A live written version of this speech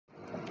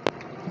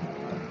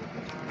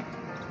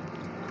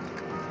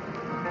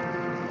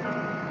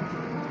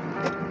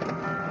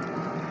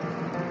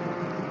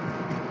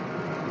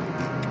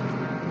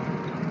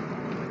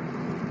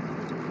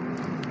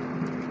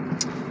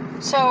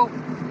So,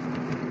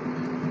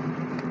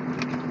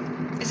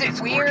 is it it's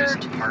weird?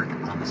 Gorgeous heart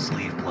on the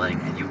sleeve playing,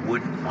 and you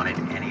wouldn't want it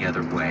any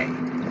other way.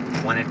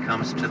 When it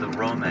comes to the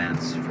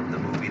romance from the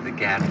movie The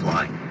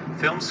Gadfly,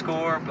 film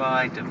score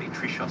by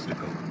Dmitri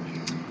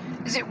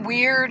Shostakovich. Is it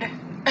weird?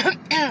 I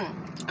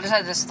just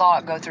had this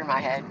thought go through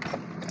my head.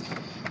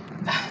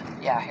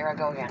 Yeah, here I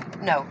go again.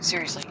 No,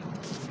 seriously.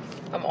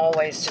 I'm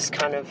always just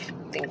kind of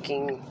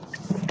thinking,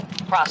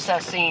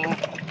 processing,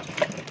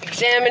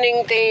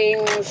 examining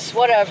things,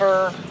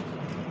 whatever.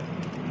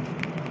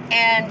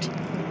 And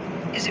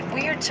is it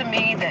weird to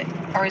me that,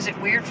 or is it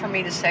weird for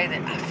me to say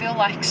that I feel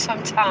like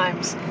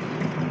sometimes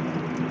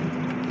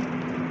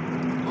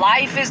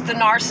life is the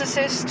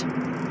narcissist?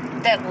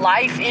 That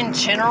life in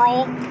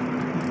general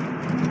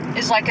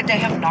is like a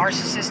damn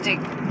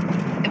narcissistic.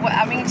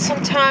 I mean,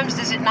 sometimes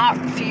does it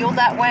not feel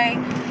that way?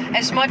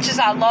 As much as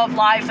I love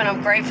life and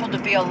I'm grateful to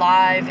be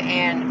alive,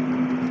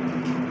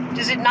 and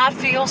does it not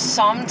feel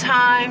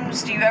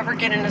sometimes, do you ever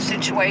get in a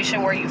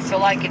situation where you feel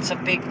like it's a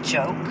big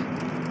joke?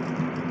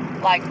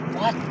 Like,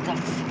 what the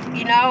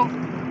you know?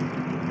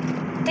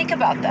 Think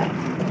about that.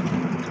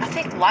 I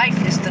think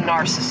life is the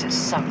narcissist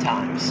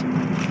sometimes.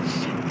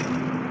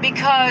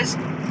 Because,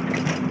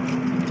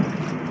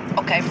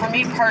 okay, for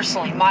me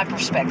personally, my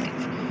perspective,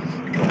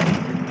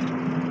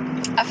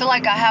 I feel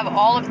like I have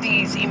all of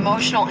these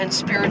emotional and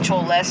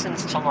spiritual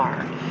lessons to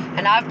learn.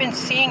 And I've been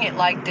seeing it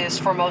like this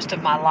for most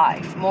of my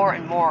life, more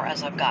and more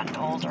as I've gotten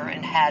older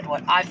and had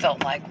what I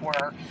felt like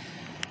were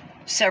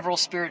several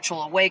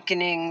spiritual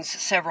awakenings,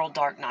 several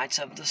dark nights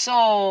of the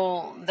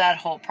soul, that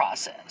whole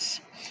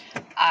process.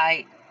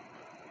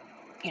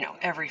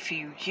 Every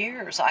few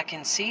years I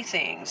can see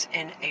things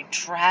in a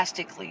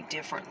drastically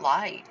different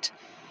light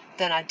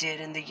than I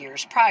did in the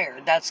years prior.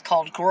 That's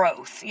called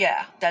growth.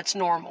 Yeah, that's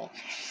normal.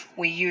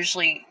 We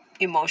usually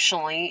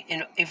emotionally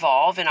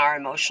evolve in our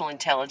emotional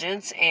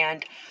intelligence,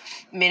 and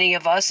many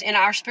of us in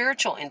our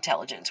spiritual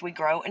intelligence. We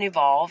grow and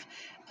evolve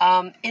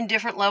in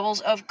different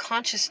levels of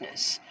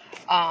consciousness.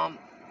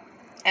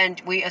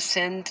 And we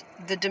ascend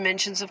the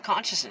dimensions of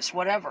consciousness,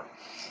 whatever.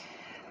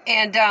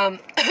 And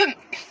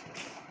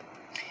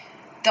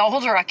the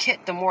older I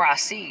get, the more I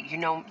see,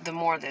 the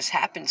more this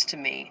happens to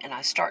me, and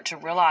I start to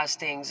realize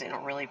things in a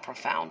really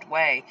profound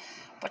way.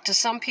 But to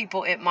some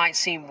people, it might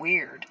seem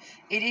weird.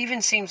 It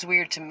even seems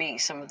weird to me,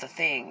 some of the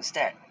things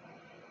that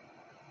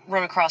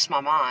run across my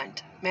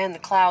mind. Man, the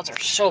clouds are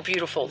so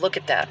beautiful. Look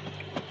at that.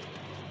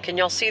 Can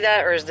y'all see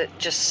that, or is it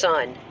just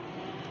sun?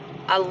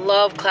 I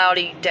love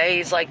cloudy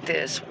days like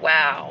this.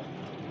 Wow.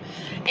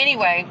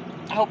 Anyway,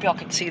 I hope y'all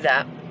can see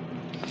that.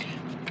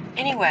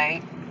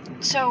 Anyway,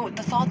 so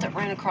the thought that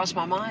ran across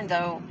my mind,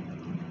 though,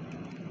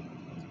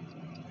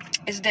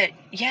 is that,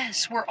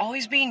 yes, we're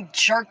always being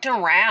jerked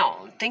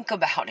around. Think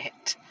about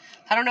it.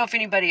 I don't know if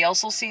anybody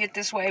else will see it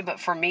this way, but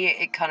for me,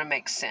 it kind of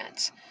makes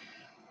sense.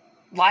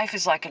 Life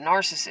is like a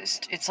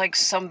narcissist. It's like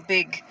some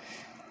big...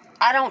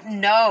 I don't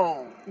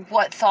know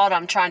what thought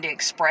I'm trying to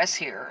express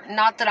here.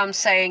 Not that I'm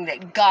saying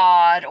that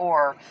God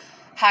or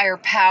higher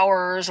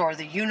powers or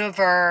the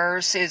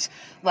universe is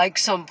like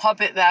some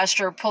puppet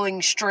master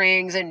pulling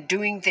strings and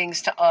doing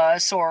things to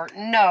us, or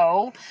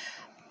no.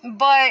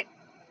 But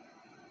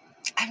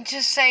I'm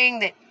just saying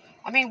that,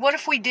 what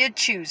if we did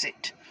choose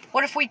it?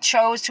 What if we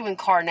chose to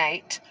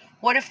incarnate?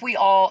 What if we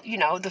all,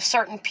 the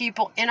certain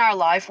people in our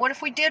life, what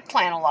if we did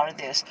plan a lot of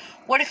this?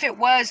 What if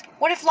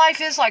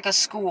life is like a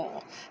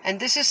school?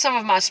 And this is some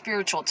of my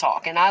spiritual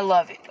talk, and I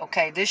love it,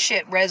 okay? This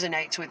shit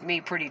resonates with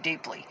me pretty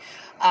deeply.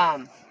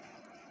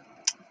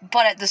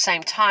 But at the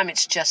same time,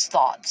 it's just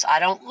thoughts. I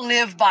don't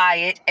live by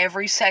it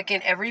every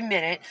second, every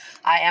minute.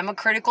 I am a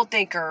critical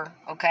thinker,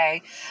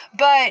 okay?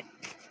 But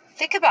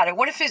think about it.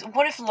 What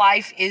if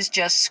life is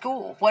just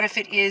school? What if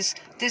it is,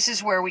 this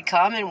is where we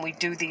come and we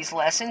do these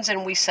lessons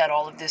and we set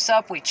all of this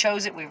up. We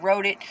chose it. We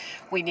wrote it.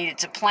 We needed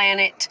to plan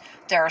it.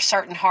 There are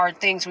certain hard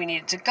things we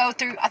needed to go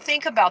through. I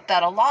think about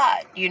that a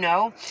lot,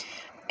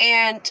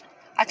 And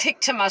I think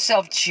to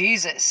myself,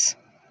 Jesus,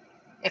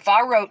 if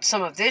I wrote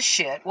some of this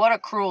shit, what a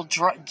cruel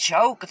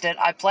joke that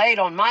I played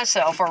on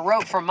myself or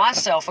wrote for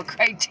myself a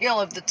great deal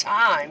of the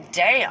time.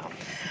 Damn.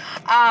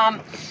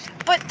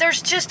 But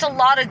there's just a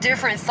lot of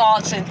different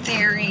thoughts and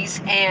theories,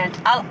 and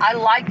I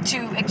like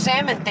to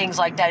examine things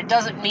like that. It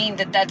doesn't mean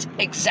that that's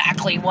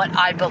exactly what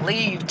I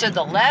believe to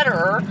the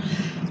letter,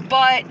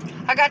 but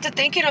I got to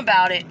thinking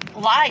about it.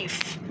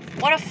 Life,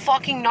 what a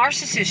fucking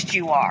narcissist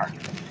you are.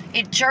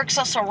 It jerks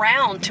us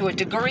around to a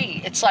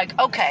degree. It's like,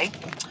 okay,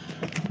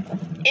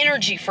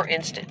 energy, for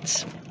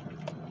instance.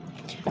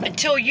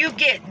 Until you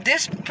get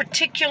this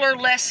particular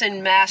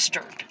lesson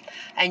mastered,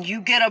 and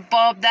you get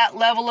above that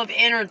level of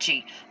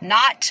energy,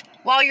 not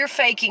while you're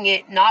faking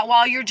it, not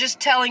while you're just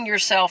telling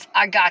yourself,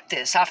 I got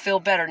this, I feel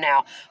better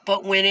now,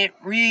 but when it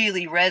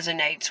really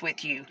resonates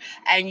with you,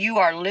 and you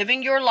are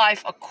living your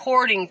life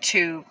according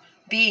to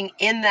being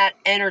in that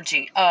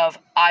energy of,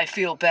 I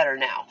feel better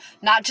now.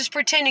 Not just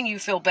pretending you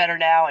feel better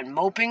now and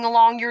moping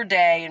along your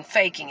day and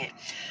faking it.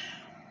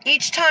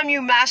 Each time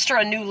you master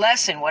a new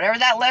lesson, whatever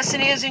that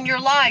lesson is in your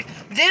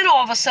life, then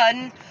all of a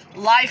sudden,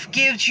 life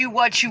gives you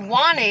what you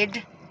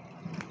wanted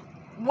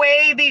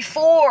way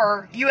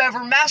before you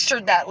ever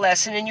mastered that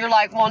lesson. And you're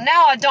like, well,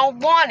 now I don't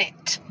want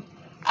it.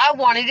 I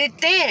wanted it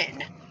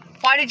then.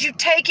 Why did you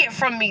take it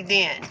from me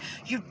then?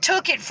 You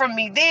took it from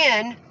me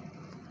then,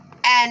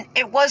 and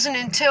it wasn't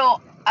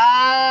until,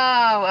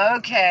 oh,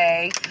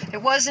 okay.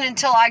 It wasn't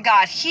until I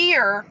got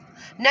here.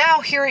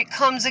 Now here it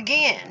comes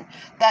again.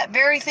 That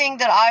very thing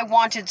that I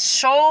wanted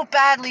so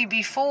badly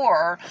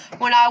before,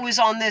 when I was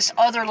on this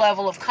other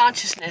level of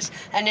consciousness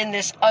and in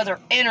this other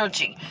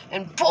energy.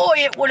 And boy,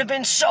 it would have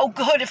been so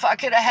good if I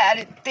could have had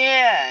it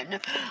then.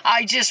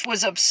 I just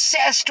was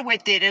obsessed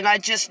with it, and I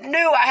just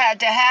knew I had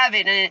to have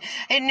it, and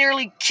it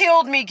nearly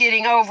killed me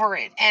getting over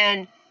it.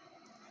 And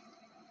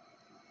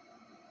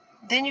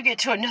then you get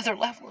to another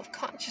level of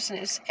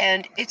consciousness,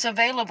 and it's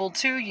available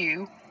to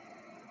you.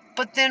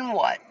 But then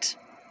what?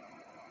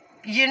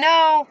 You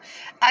know,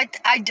 I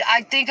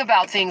think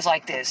about things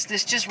like this.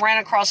 This just ran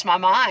across my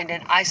mind,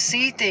 and I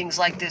see things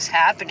like this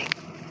happening.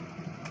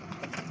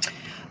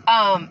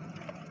 And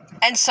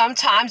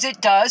sometimes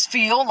it does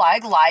feel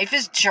like life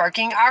is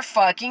jerking our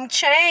fucking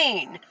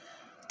chain,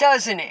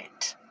 doesn't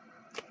it?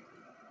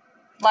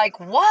 Like,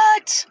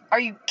 what? Are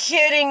you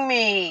kidding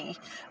me?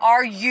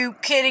 Are you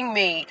kidding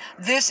me?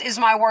 This is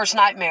my worst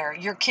nightmare.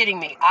 You're kidding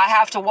me. I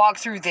have to walk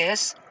through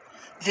this.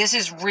 This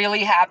is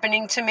really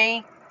happening to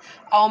me.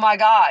 Oh my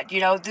God, you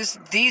know,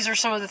 these are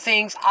some of the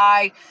things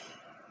I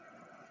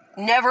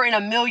never in a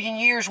million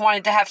years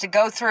wanted to have to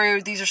go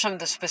through. These are some of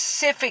the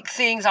specific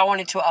things I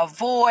wanted to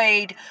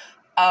avoid.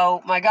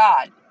 Oh my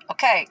God.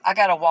 Okay, I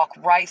got to walk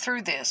right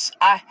through this.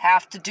 I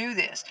have to do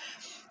this.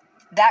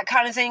 That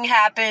kind of thing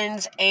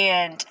happens,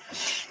 and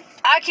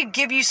I could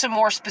give you some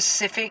more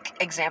specific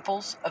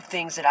examples of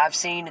things that I've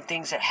seen and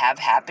things that have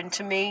happened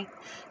to me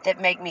that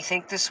make me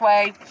think this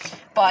way,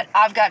 but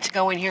I've got to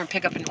go in here and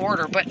pick up an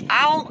order. But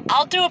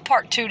I'll do a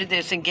part 2 to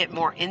this and get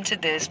more into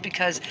this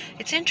because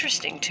it's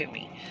interesting to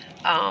me.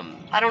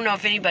 I don't know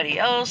if anybody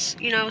else,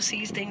 you know,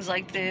 sees things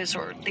like this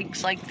or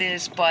thinks like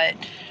this, but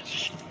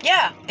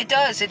yeah, it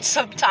does.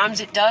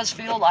 Sometimes it does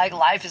feel like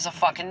life is a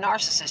fucking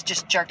narcissist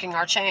just jerking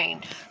our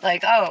chain.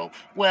 Like, oh,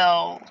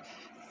 well,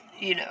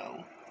 you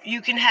know, you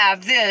can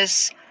have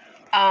this,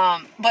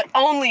 but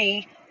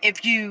only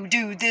if you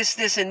do this,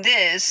 this, and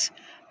this.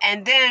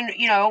 And then,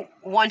 you know,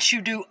 once you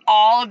do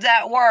all of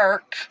that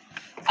work,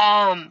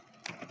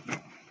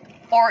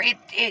 or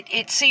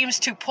it seems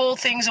to pull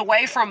things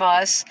away from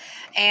us,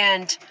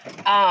 and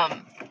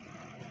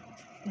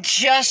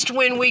just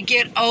when we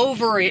get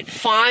over it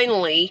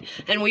finally,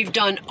 and we've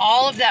done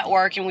all of that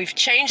work, and we've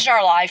changed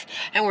our life,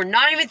 and we're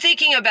not even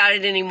thinking about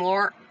it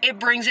anymore, it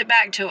brings it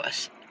back to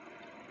us.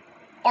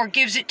 Or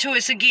gives it to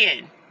us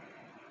again.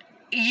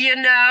 You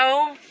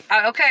know?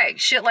 Okay,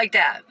 shit like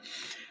that.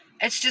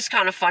 It's just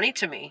kind of funny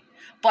to me.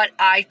 But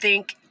I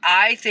think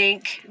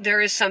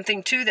there is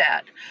something to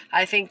that.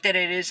 I think that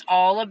it is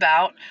all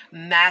about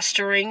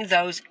mastering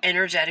those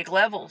energetic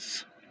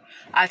levels.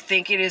 I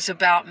think it is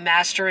about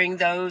mastering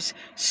those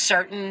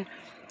certain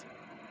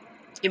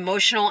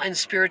emotional and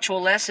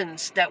spiritual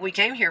lessons that we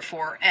came here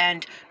for,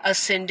 and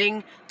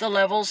ascending the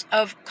levels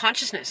of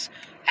consciousness.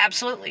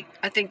 Absolutely.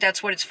 I think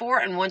that's what it's for.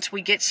 And once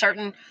we get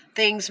certain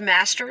things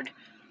mastered,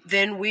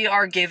 then we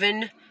are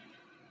given,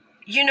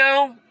 you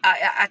know,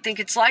 I think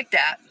it's like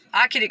that.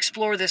 I could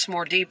explore this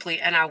more deeply,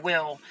 and I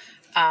will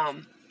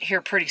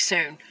here pretty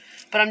soon.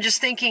 But I'm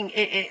just thinking,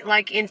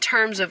 like in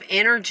terms of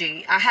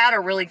energy, I had a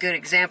really good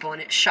example,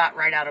 and it shot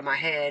right out of my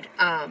head.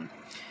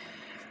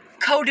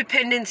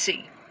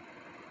 Codependency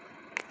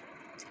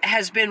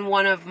has been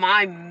one of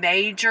my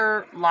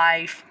major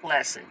life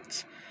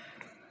lessons.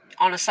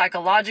 On a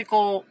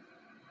psychological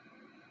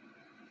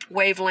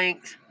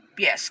wavelength,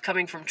 yes,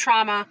 coming from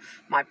trauma,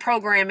 my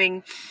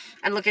programming,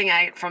 and looking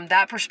at it from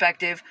that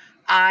perspective,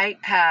 I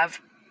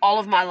have all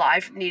of my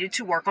life needed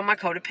to work on my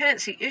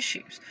codependency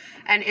issues.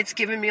 And it's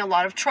given me a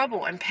lot of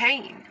trouble and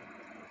pain.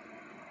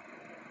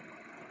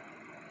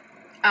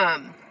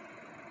 And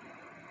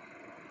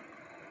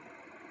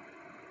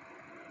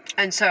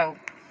so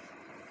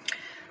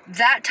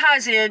that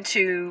ties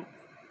into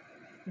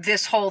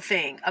this whole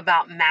thing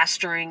about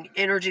mastering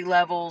energy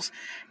levels,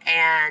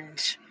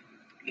 and,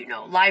 you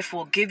know, life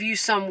will give you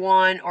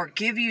someone or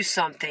give you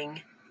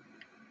something,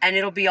 and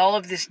it'll be all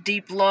of this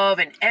deep love,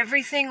 and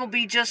everything will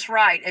be just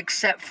right,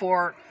 except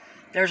for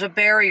there's a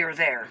barrier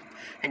there.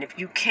 And if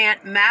you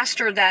can't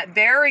master that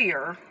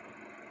barrier,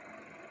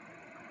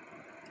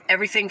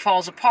 everything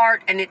falls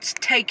apart and it's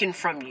taken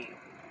from you.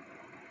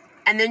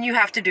 And then you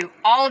have to do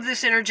all of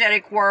this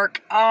energetic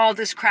work, all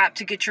this crap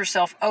to get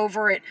yourself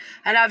over it.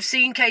 And I've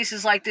seen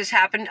cases like this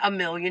happen a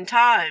million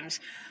times.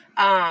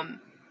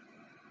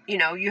 You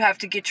know, you have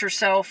to get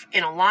yourself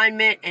in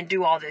alignment and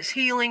do all this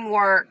healing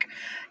work.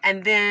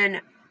 And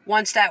then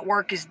once that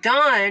work is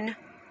done,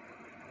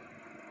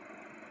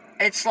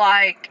 it's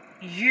like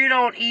you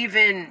don't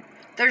even,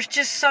 there's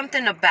just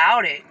something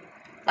about it.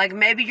 Like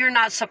maybe you're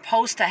not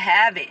supposed to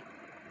have it.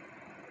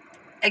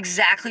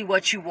 exactly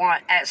what you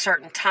want at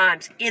certain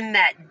times in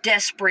that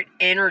desperate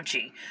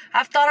energy.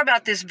 I've thought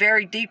about this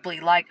very deeply.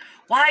 Like,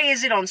 why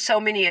is it on so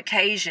many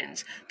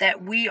occasions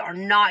that we are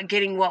not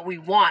getting what we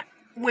want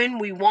when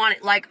we want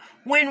it? Like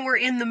when we're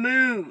in the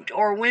mood,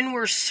 or when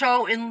we're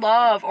so in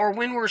love, or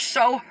when we're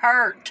so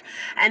hurt,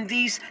 and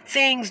these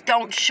things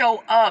don't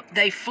show up,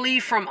 they flee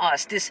from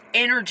us. This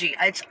energy,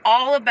 it's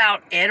all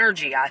about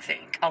energy, I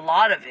think, a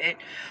lot of it.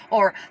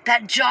 Or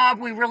that job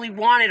we really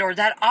wanted, or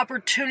that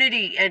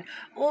opportunity, and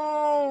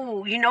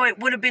oh, you know, it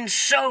would have been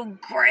so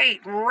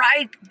great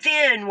right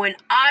then when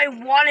I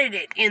wanted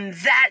it, in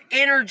that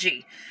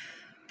energy.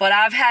 But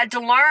I've had to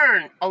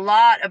learn a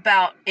lot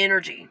about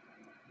energy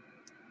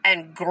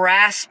and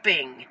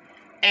grasping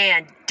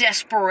and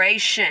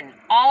desperation.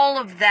 All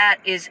of that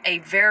is a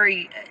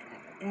very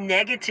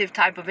negative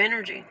type of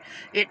energy.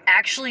 It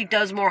actually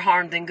does more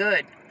harm than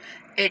good.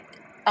 It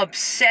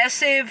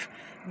obsessive,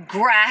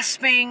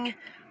 grasping,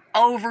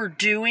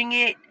 overdoing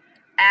it,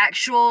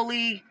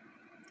 actually,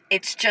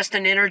 it's just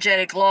an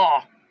energetic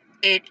law.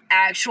 It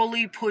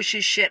actually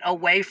pushes shit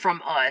away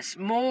from us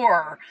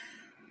more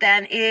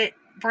than it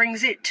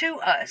brings it to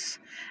us.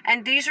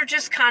 And these are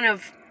just kind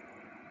of,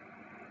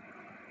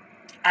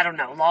 I don't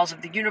know, laws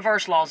of the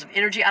universe, laws of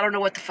energy. I don't know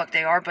what the fuck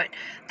they are, but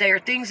they are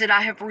things that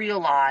I have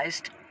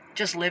realized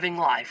just living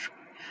life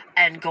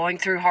and going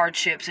through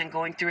hardships and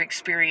going through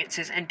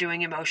experiences and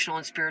doing emotional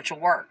and spiritual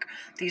work.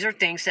 These are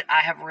things that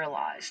I have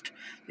realized.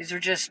 These are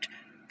just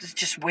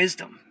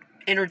wisdom,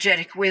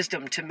 energetic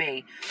wisdom to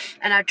me.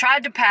 And I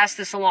tried to pass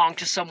this along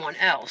to someone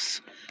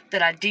else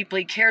that I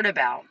deeply cared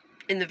about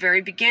in the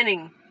very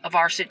beginning of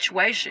our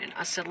situation.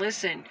 I said,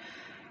 listen,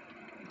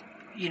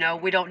 you know,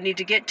 we don't need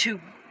to get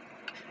too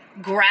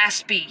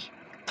graspy,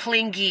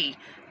 clingy.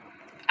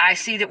 I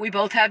see that we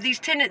both have these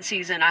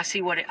tendencies, and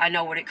I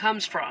know what it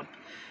comes from.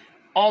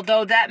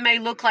 Although that may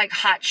look like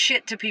hot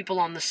shit to people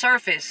on the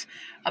surface,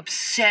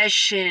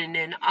 obsession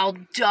and I'll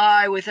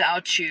die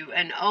without you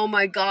and oh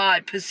my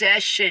God,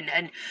 possession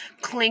and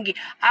clingy.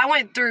 I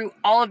went through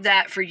all of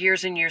that for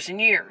years and years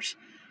and years.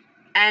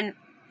 And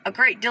a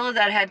great deal of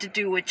that had to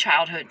do with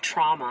childhood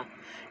trauma.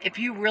 If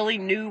you really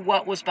knew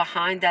what was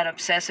behind that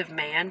obsessive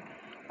man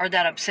or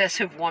that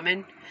obsessive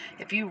woman,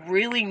 if you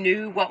really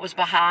knew what was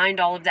behind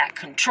all of that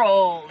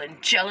control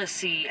and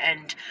jealousy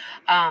and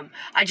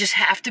I just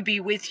have to be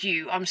with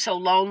you, I'm so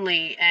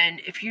lonely, and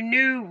if you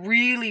knew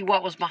really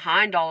what was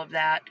behind all of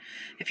that,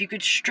 if you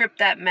could strip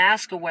that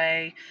mask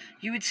away,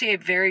 you would see a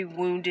very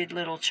wounded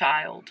little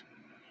child.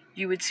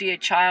 You would see a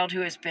child who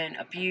has been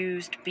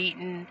abused,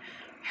 beaten,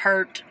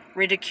 hurt,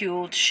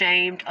 ridiculed,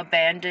 shamed,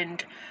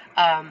 abandoned,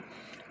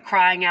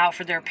 crying out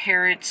for their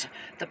parents,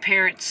 the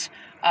parents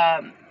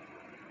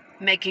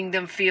making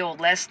them feel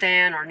less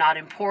than or not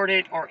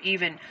important, or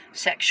even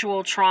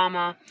sexual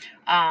trauma.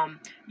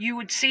 You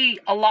would see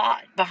a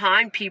lot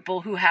behind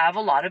people who have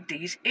a lot of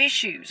these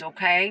issues,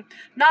 okay?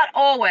 Not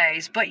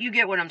always, but you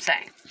get what I'm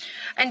saying.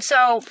 And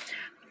so,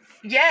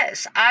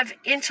 yes, I've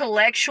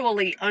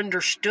intellectually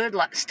understood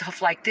stuff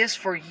like this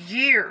for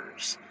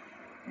years.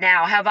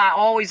 Now, have I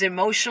always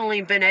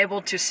emotionally been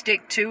able to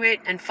stick to it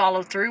and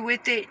follow through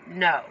with it?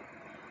 No,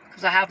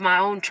 because I have my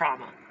own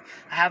trauma.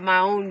 I have my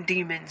own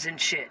demons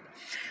and shit.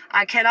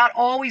 I cannot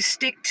always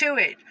stick to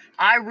it.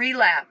 I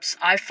relapse.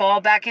 I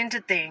fall back into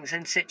things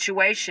and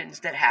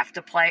situations that have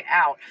to play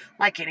out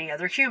like any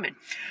other human.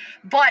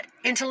 But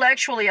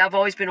intellectually, I've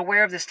always been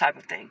aware of this type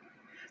of thing.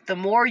 The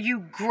more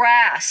you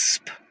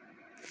grasp,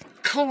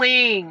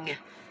 cling,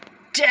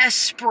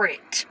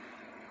 desperate,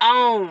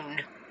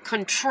 own,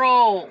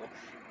 control,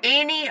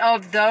 any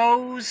of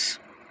those,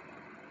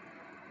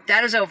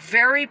 that is a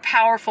very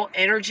powerful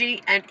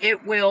energy, and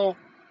it will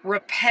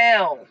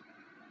repel.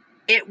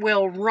 It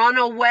will run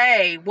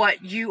away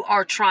what you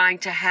are trying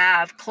to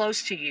have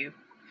close to you.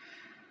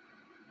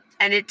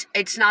 And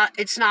it's not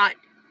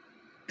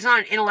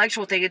an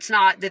intellectual thing. It's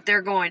not that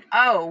they're going,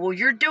 oh, well,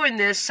 you're doing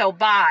this, so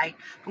bye.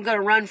 I'm going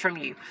to run from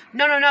you.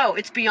 No.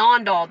 It's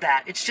beyond all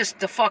that. It's just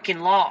the fucking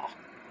law.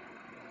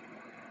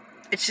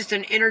 It's just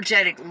an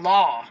energetic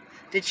law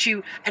that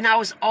you, and I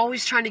was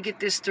always trying to get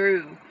this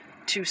through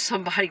to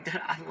somebody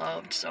that I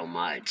loved so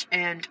much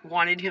and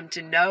wanted him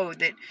to know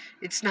that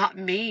it's not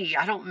me.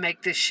 I don't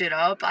make this shit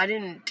up.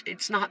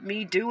 It's not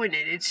me doing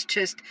it. It's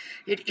just,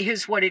 it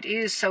is what it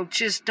is. So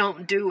just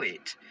don't do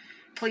it.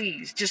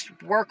 Please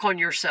just work on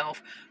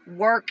yourself.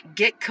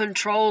 Get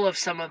control of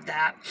some of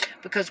that.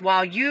 Because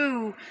while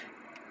you,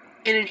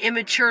 in an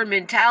immature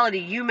mentality,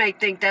 you may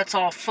think that's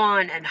all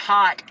fun and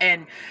hot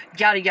and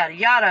yada, yada,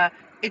 yada.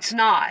 It's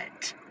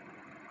not.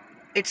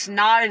 It's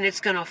not, and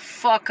it's going to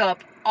fuck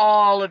up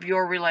all of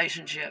your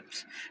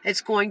relationships.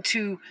 It's going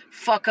to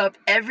fuck up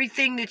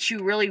everything that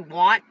you really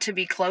want to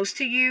be close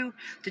to you,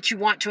 that you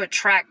want to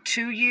attract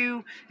to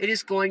you. It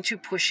is going to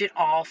push it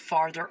all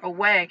farther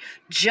away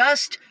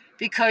just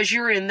because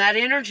you're in that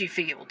energy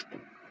field.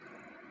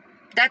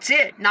 That's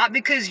it. Not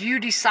because you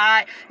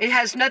decide. It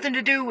has nothing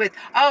to do with,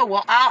 oh,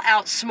 well, I'll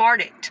outsmart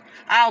it.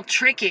 I'll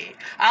trick it.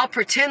 I'll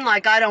pretend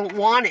like I don't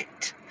want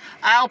it.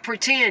 I'll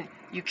pretend.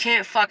 You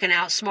can't fucking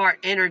outsmart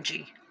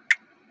energy.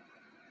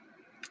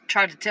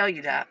 tried to tell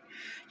you that.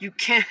 You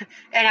can't,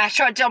 and I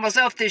try to tell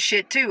myself this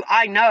shit too.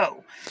 I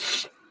know.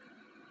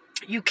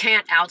 You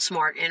can't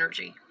outsmart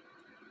energy.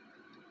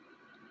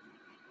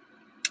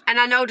 And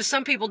I know to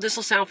some people this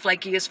will sound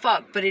flaky as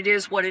fuck, but it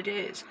is what it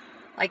is.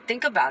 Like,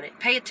 think about it.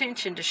 Pay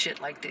attention to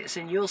shit like this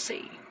and you'll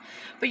see.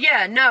 But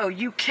yeah, no,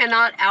 you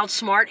cannot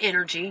outsmart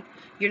energy.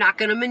 You're not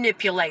going to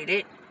manipulate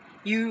it.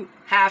 You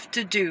have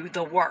to do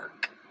the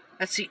work.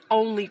 That's the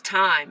only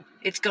time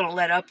it's going to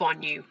let up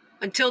on you.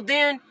 Until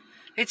then,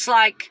 it's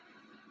like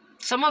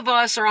some of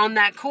us are on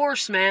that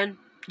course, man.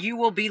 You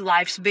will be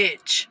life's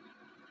bitch.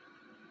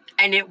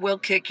 And it will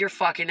kick your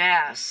fucking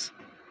ass.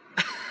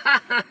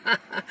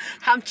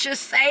 I'm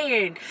just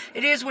saying.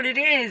 It is what it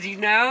is, you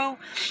know?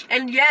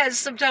 And yes,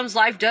 sometimes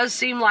life does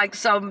seem like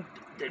some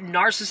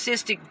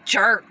narcissistic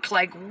jerk.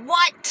 Like,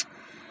 what?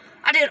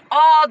 I did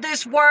all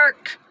this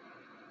work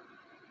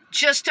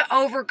just to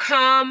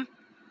overcome.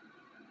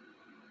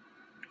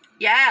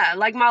 Yeah,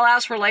 like my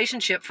last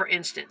relationship, for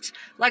instance.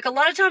 Like, a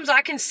lot of times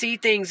I can see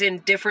things in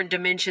different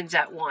dimensions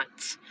at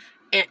once.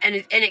 And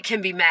it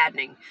can be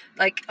maddening.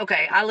 Like,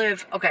 okay,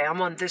 I'm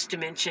on this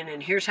dimension,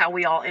 and here's how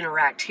we all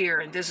interact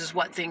here, and this is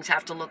what things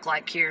have to look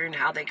like here, and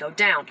how they go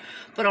down.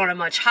 But on a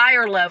much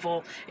higher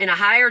level, in a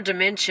higher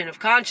dimension of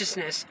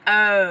consciousness,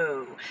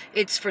 oh,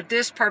 it's for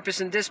this purpose,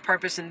 and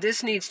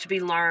this needs to be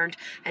learned,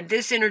 and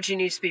this energy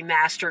needs to be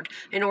mastered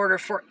in order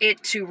for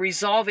it to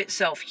resolve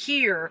itself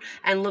here,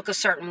 and look a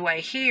certain way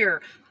here.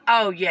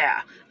 Oh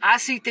yeah, I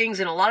see things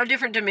in a lot of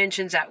different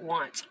dimensions at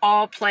once,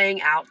 all playing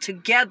out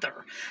together.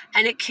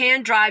 And it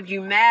can drive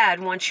you mad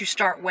once you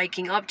start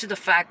waking up to the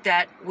fact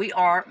that we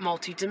are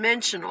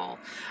multidimensional.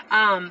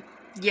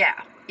 Yeah,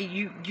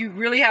 you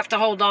really have to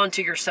hold on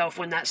to yourself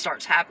when that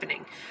starts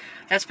happening.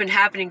 That's been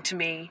happening to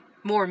me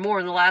more and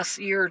more in the last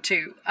year or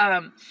two.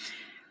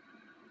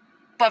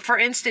 But for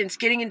instance,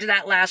 getting into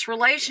that last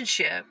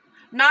relationship,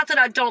 not that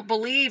I don't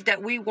believe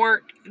that we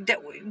were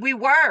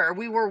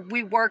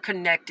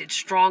connected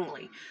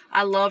strongly.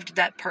 I loved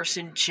that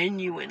person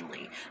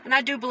genuinely. And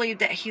I do believe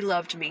that he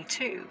loved me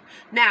too.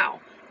 Now,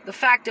 the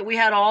fact that we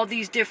had all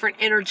these different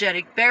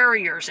energetic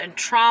barriers and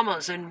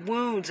traumas and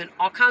wounds and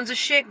all kinds of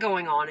shit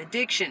going on,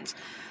 addictions,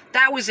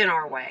 that was in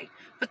our way.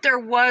 But there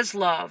was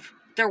love.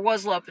 There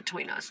was love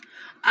between us.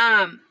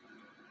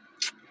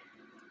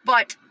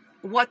 But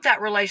what that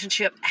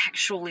relationship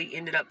actually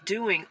ended up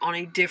doing on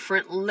a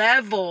different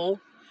level,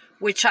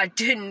 which I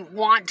didn't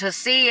want to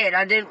see it.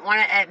 I didn't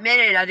want to admit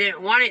it. I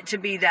didn't want it to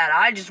be that.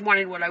 I just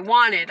wanted what I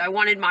wanted. I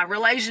wanted my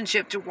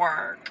relationship to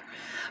work.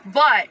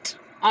 But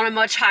on a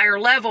much higher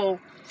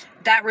level,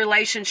 that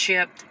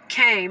relationship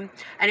came,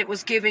 and it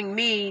was giving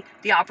me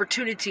the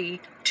opportunity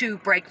to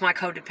break my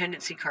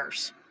codependency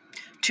curse.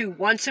 To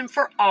once and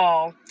for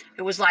all,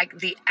 it was like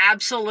the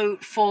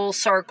absolute full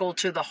circle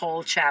to the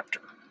whole chapter.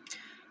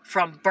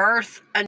 From birth